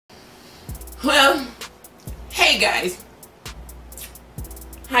Well, hey guys,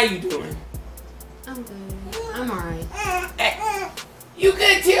 how you doing? I'm good. I'm alright. Hey, you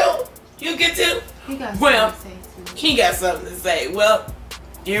good too? You good too? You got Well, something to say too. he got something to say. Well,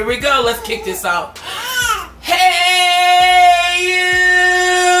 here we go. Let's kick this off. Hey,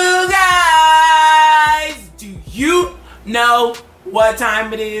 you guys! Do you know what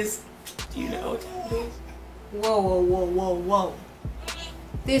time it is? Do you know what time it is? Whoa.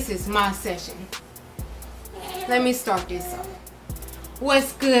 This is my session. Let me start this off.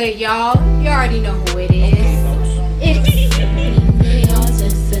 What's good, y'all? You already know who it is.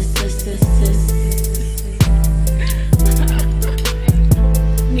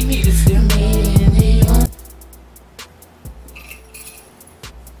 Nikita still.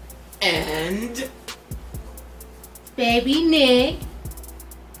 And Baby Nick.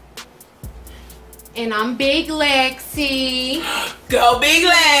 And I'm Bigg Lexi. go Bigg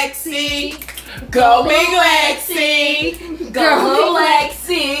Lexi. Go Bigg Lexi. Go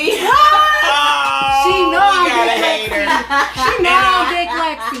Lexi. She know I'm Bigg hater. She know I'm Bigg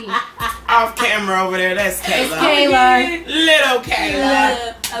Lexi. Off camera over there, that's Kayla. It's Kayla. Little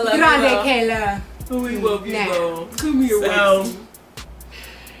Kayla. I love Grande you. Kayla. We love you, Now. though. Come here, So, Lexi.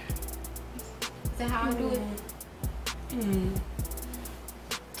 Is that how I do it?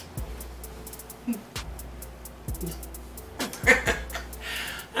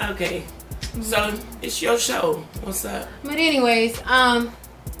 okay. So, it's your show. What's up? But anyways, I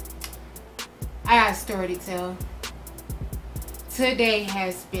got a story to tell. Today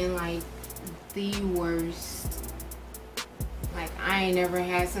has been like the worst. Like I ain't never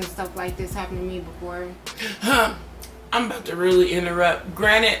had some stuff like this happen to me before. I'm about to really interrupt.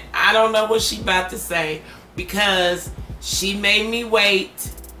 Granted, I don't know what she about to say because she made me wait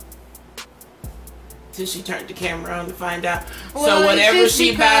till she turned the camera on to find out. Well, so whatever it's just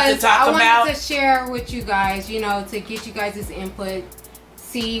she about to because talk I about, wanted to share with you guys, you know, to get you guys' input,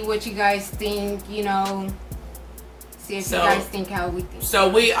 see what you guys think, you know, see if So- you guys think how we think. so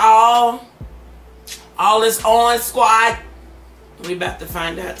we all is on squad. We about to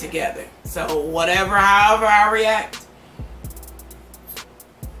find out together. So whatever, however I react,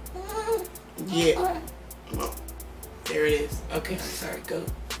 yeah. Well, there it is. Okay, I'm sorry. Go.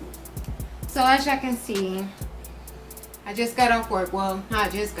 So as y'all can see, I just got off work. Well,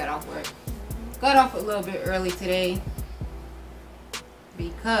 not just got off work. Got off a little bit early today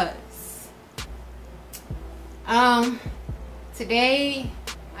because today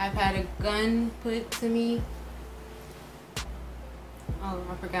I've had a gun put to me. Oh,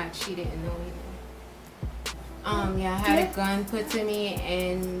 I forgot she didn't know either. Yeah, I had a gun put to me,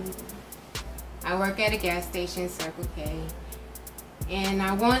 and I work at a gas station, Circle K. And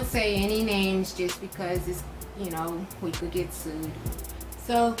I won't say any names just because it's, you know, we could get sued.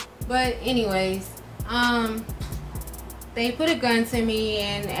 So, but anyways, they put a gun to me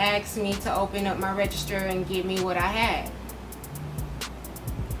and asked me to open up my register and give me what I had.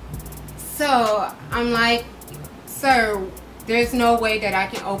 So I'm like, sir, there's no way that I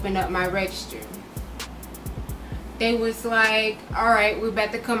can open up my register. They was like, all right, we're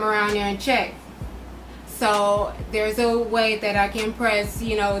about to come around here and check. So there's a way that I can press,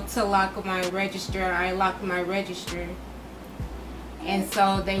 you know, to lock my register. I locked my register. And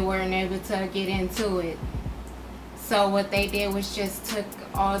so they weren't able to get into it. So what they did was just took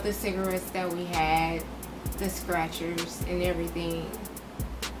all the cigarettes that we had, the scratchers and everything,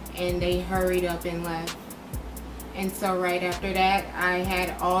 and they hurried up and left. And so right after that, I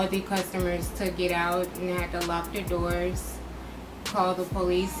had all the customers to get out and had to lock the doors, call the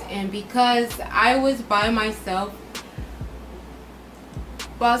police. And because I was by myself,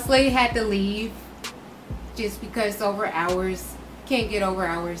 boss lady had to leave just because over hours, can't get over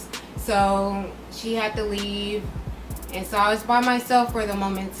hours. So she had to leave. And so I was by myself for the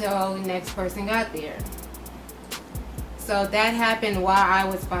moment till the next person got there. So that happened while I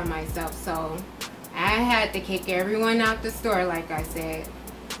was by myself. So I had to kick everyone out the store, like I said,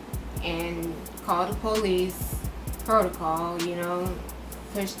 and call the police, protocol, you know,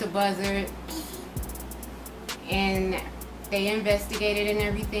 push the buzzer, and they investigated and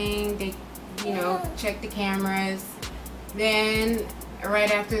everything. They, you know, checked the cameras. Then right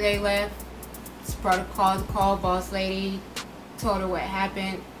after they left, protocol called boss lady, told her what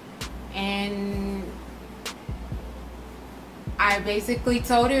happened, and I basically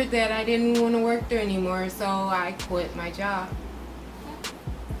told her that I didn't want to work there anymore, so I quit my job.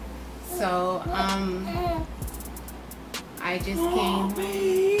 So I just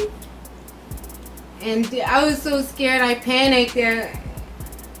came, and I was so scared, I panicked,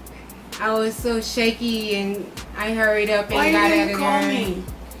 I was so shaky, and I hurried up and got out of there.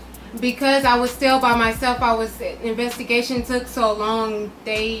 because I was still by myself, investigation took so long,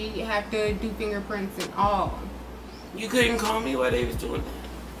 they have to do fingerprints and all. You couldn't call me while they was doing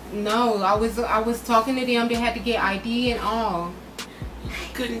that? No, I was talking to them. They had to get ID and all. You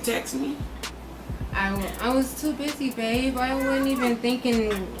couldn't text me? I was too busy, babe. I wasn't even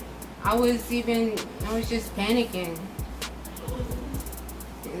thinking. I was just panicking.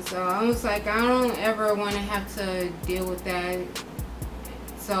 And so I was like, I don't ever want to have to deal with that.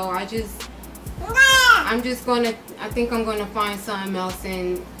 So I think I'm gonna find something else,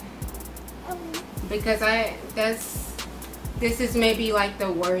 and because this is maybe like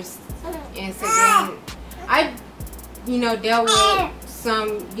the worst incident. I, dealt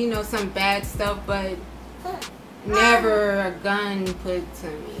with some bad stuff, but never a gun put to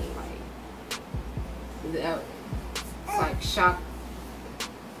me. Like, it's like shock,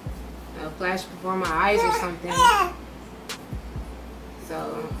 a flash before my eyes or something.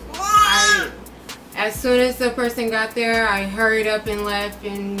 So, as soon as the person got there, I hurried up and left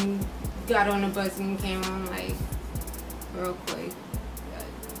and got on the bus and came home like real quick.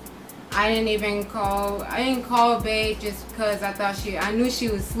 I didn't call babe just because I knew she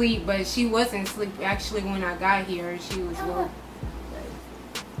was asleep, but she wasn't asleep actually when I got here. She was woke.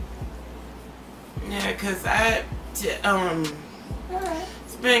 Yeah, cause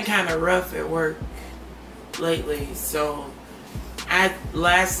it's been kind of rough at work lately. So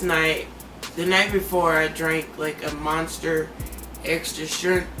last night, the night before, I drank like a Monster extra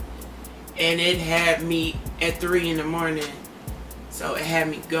strength, and it had me at 3 in the morning. So it had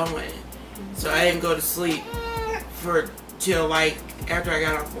me going. So I didn't go to sleep till like after I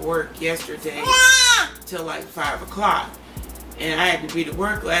got off of work yesterday till like 5 o'clock, and I had to be to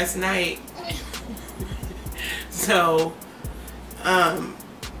work last night. So I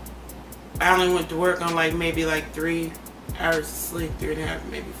only went to work on like maybe like 3 hours of sleep, 3.5,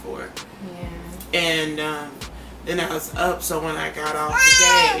 maybe 4. Yeah. And then I was up, so when I got off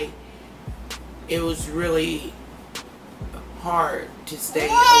today, it was really hard to stay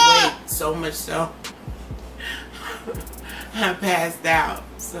awake, so much so I passed out.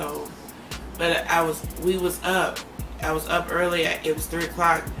 So, but I was up early. It was 3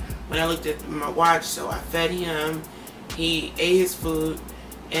 o'clock when I looked at my watch, so I fed him. He ate his food,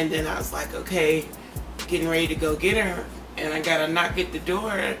 and then I was like, okay, getting ready to go get her, and I got a knock at the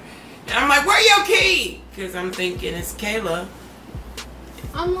door, and I'm like, where your key? Because I'm thinking it's Kayla.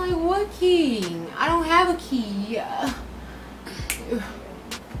 I'm like, what key? I don't have a key.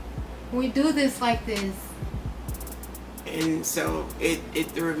 We do this like this. And so it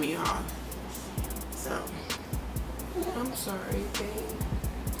threw me off. So I'm sorry, babe.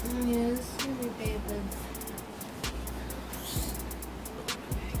 Yes, sorry, babe.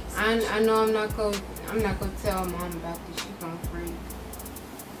 I know I'm not gonna tell mom about this. She's gonna freak.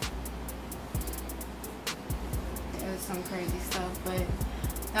 That was some crazy stuff, but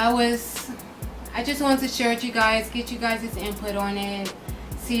I just wanted to share with you guys, get you guys' input on it,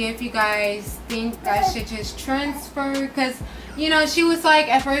 see if you guys think I should just transfer, because she was like,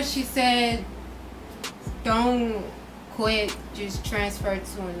 at first she said don't quit, just transfer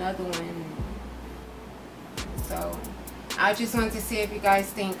to another one. So I just wanted to see if you guys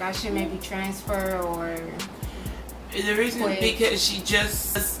think I should maybe transfer or the reason quit. Because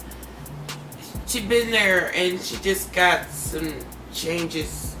she'd been there and she just got some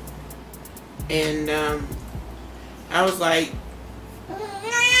changes, and I was like,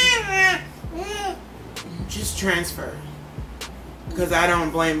 just transfer, because I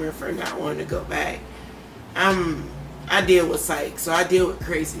don't blame her for not wanting to go back. I deal with psych, so I deal with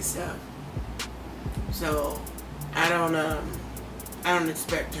crazy stuff. So I don't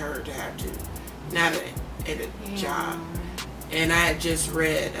expect her to have to, not at a job. And I had just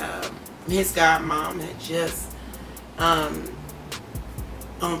read his godmom had just on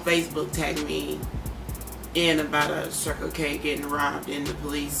Facebook tagged me in about a Circle K getting robbed, and the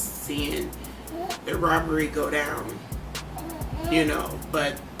police seeing the robbery go down,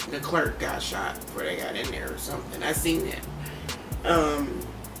 but the clerk got shot before they got in there or something. I seen that.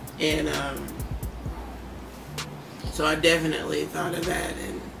 So I definitely thought of that,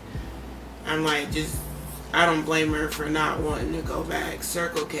 and I'm like, I don't blame her for not wanting to go back.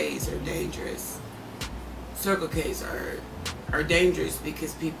 Circle K's are dangerous. Circle K's are dangerous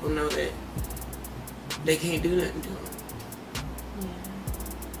because people know that they can't do nothing to them. Yeah.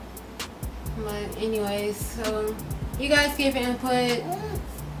 But anyways, so you guys give input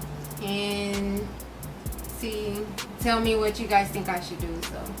and tell me what you guys think I should do.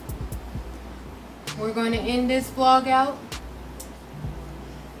 So we're going to end this vlog out.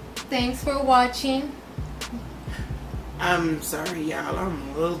 Thanks for watching. I'm sorry, y'all. I'm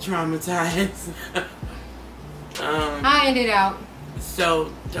a little traumatized. I ended out.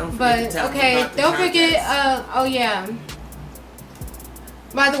 So don't forget to tell me okay, about the don't forget. contest. Oh yeah.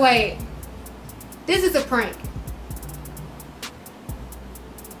 By the way, this is a prank.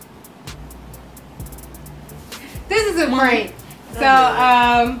 This is a prank.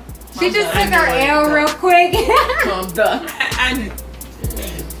 So she just took her L real quick. I'm done. I'm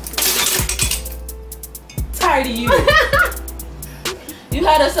Tired of you. You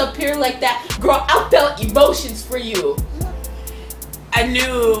had us up here like that. Girl, I felt emotions for you. I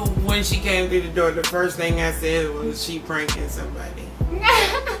knew when she came through the door, the first thing I said was she pranking somebody.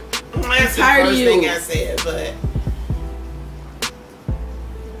 That's the tired of first you. thing I said, but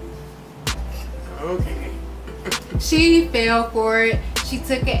okay. She fell for it. She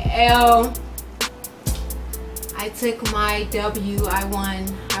took an L. I took my W. I won.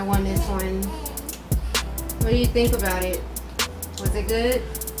 I won this one. What do you think about it? Was it good?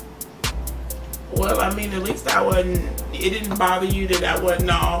 Well, I mean, at least I wasn't. It didn't bother you that I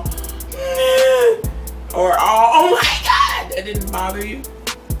wasn't all or all. Oh my God, that didn't bother you.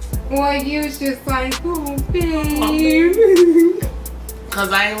 Well, you was just like, oh, babe.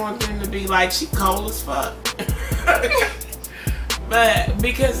 Cause I didn't want them to be like she cold as fuck. But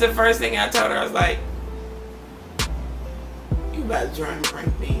because the first thing I told her, I was like, "You about to try and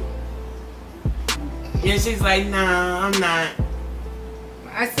prank me?" And she's like, "Nah, I'm not."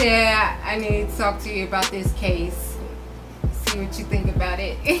 I said, I need to talk to you about this case. See what you think about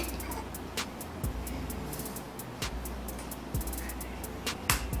it.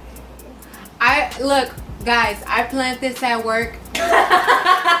 Look, guys, I planned this at work.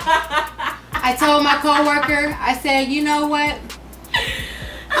 I told my coworker, I said, you know what?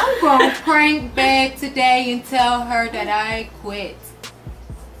 I'm gonna prank Beg today and tell her that I quit.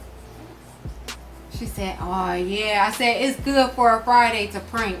 She said, oh yeah. I said, it's good for a Friday to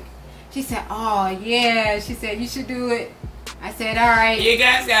prank. She said, oh yeah. She said, you should do it. I said, all right. You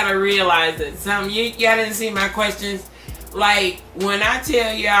guys gotta realize that y'all didn't see my questions. Like when I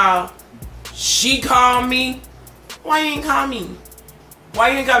tell y'all, she called me. Why you didn't call me? Why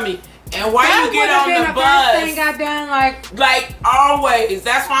you didn't call me? And why That you get on the first thing I bus? done, Like always.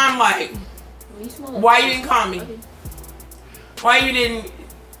 That's why I'm like, why you didn't call me? Why you didn't?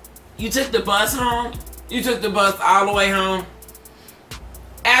 You took the bus home. You took the bus all the way home.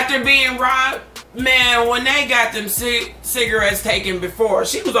 After being robbed, man, when they got them cigarettes taken before,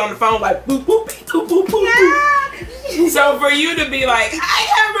 she was on the phone like boop boop boop boop boop. boop. So for you to be like, I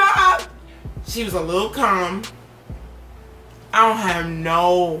got robbed, she was a little calm. I don't have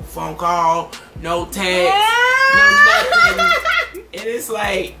no phone call, no text, no nothing. And it's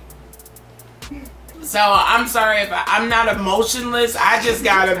like, so I'm sorry if I'm not emotionless. I just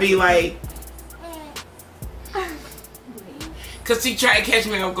gotta be like, cause she tried to catch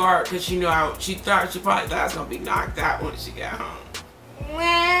me off guard, cause she knew she probably thought I was gonna be knocked out when she got home.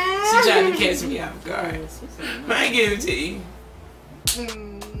 She tried to catch me off guard. I give it to you.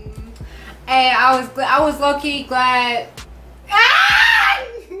 Hey, I was low key glad. Ah!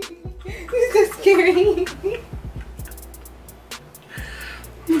 This is scary.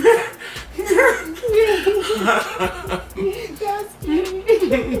 That's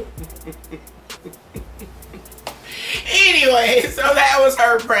scary. Anyway, so that was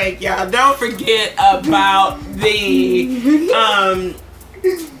her prank, y'all. Don't forget about the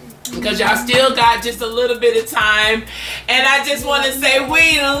because y'all still got just a little bit of time, and I just want to say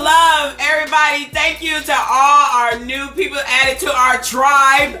we love everybody. Thank you to all our new people added to our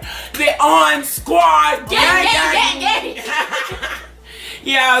tribe, the On Squad. Gang.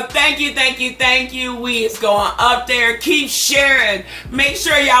 Yo, thank you. We is going up there. Keep sharing. Make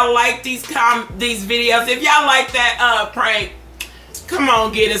sure y'all like these videos. If y'all like that prank, come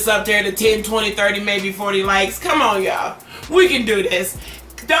on, get us up there to 10, 20, 30, maybe 40 likes. Come on, y'all. We can do this.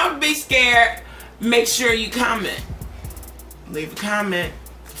 Don't be scared. Make sure you comment. Leave a comment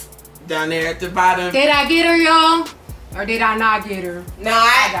down there at the bottom. Did I get her, y'all? Or did I not get her?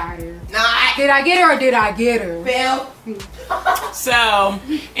 I got her. Did I get her or did I get her? Bill. So,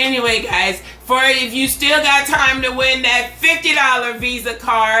 anyway, guys, if you still got time to win that $50 Visa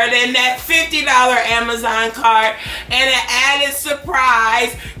card and that $50 Amazon card and an added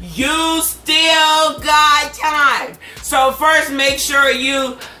surprise, you still got time. So first, make sure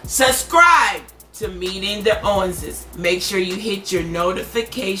you subscribe to Meeting the Owenses. Make sure you hit your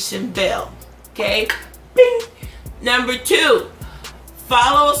notification bell. Okay? Bing. Number 2,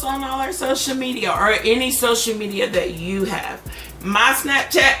 follow us on all our social media or any social media that you have. My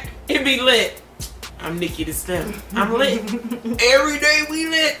Snapchat, it be lit. I'm Nikki the Slim. I'm lit. Every day we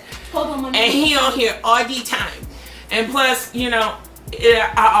lit. Hold on, and he on here all the time. And plus, you know,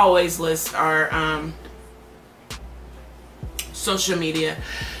 I always list our social media.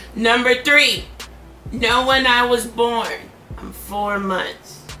 Number 3, know when I was born. I'm 4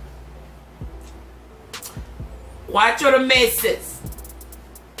 months. Watch your messes.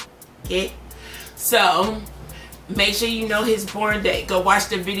 Okay? So, make sure you know his born date. Go watch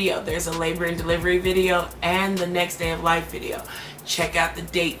the video. There's a labor and delivery video and the next day of life video. Check out the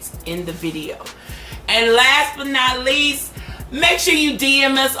dates in the video. And last but not least, make sure you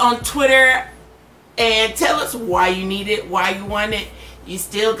DM us on Twitter and tell us why you need it, why you want it. You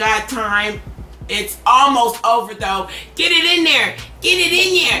still got time. It's almost over though. Get it in there. Get it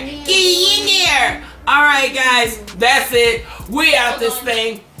in there. Get it in there. All right, guys. That's it. We out this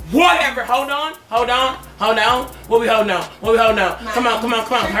thing. Whatever. Hold on. Hold on. Hold on. What we holding on? What we holding on? Come on. Come on.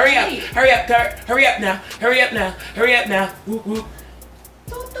 Come on. Hurry up. Hurry up. Hurry up now. Hurry up now. Hurry up now. Whoop, whoop.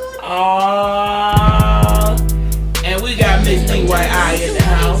 And we got Miss DYI in the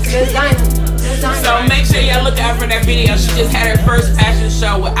house. So make sure y'all look out for that video. She just had her first fashion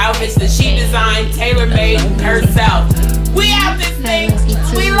show with outfits that she designed, tailor-made herself. We out